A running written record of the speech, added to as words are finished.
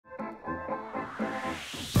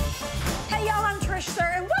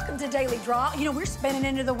sir, and welcome to Daily Draw. You know, we're spinning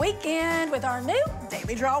into the weekend with our new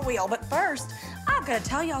Daily Draw wheel. But first, I've got to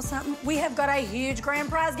tell y'all something. We have got a huge grand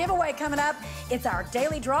prize giveaway coming up. It's our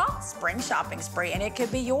Daily Draw Spring Shopping Spree, and it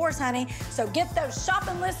could be yours, honey. So get those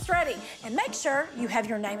shopping lists ready and make sure you have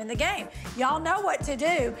your name in the game. Y'all know what to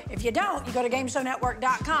do. If you don't, you go to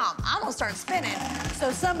GameShowNetwork.com. I'm gonna start spinning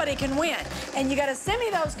so somebody can win. And you gotta send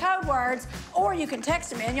me those code words, or you can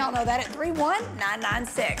text them in. Y'all know that at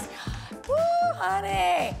 31996. Woo,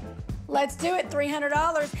 honey. Let's do it,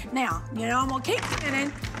 $300. Now, you know I'm gonna keep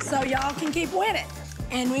spinning so y'all can keep winning.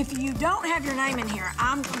 And if you don't have your name in here,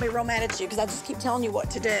 I'm gonna be real mad at you because I just keep telling you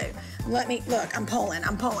what to do. Let me, look, I'm pulling.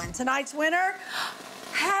 Tonight's winner,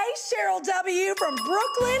 hey, Cheryl W from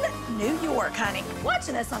Broolyn, New York, honey.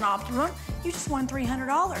 Watching us on Optimum, you just won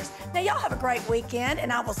 $300. Now, y'all have a great weekend,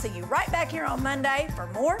 and I will see you right back here on Monday for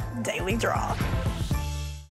more Daily Draw.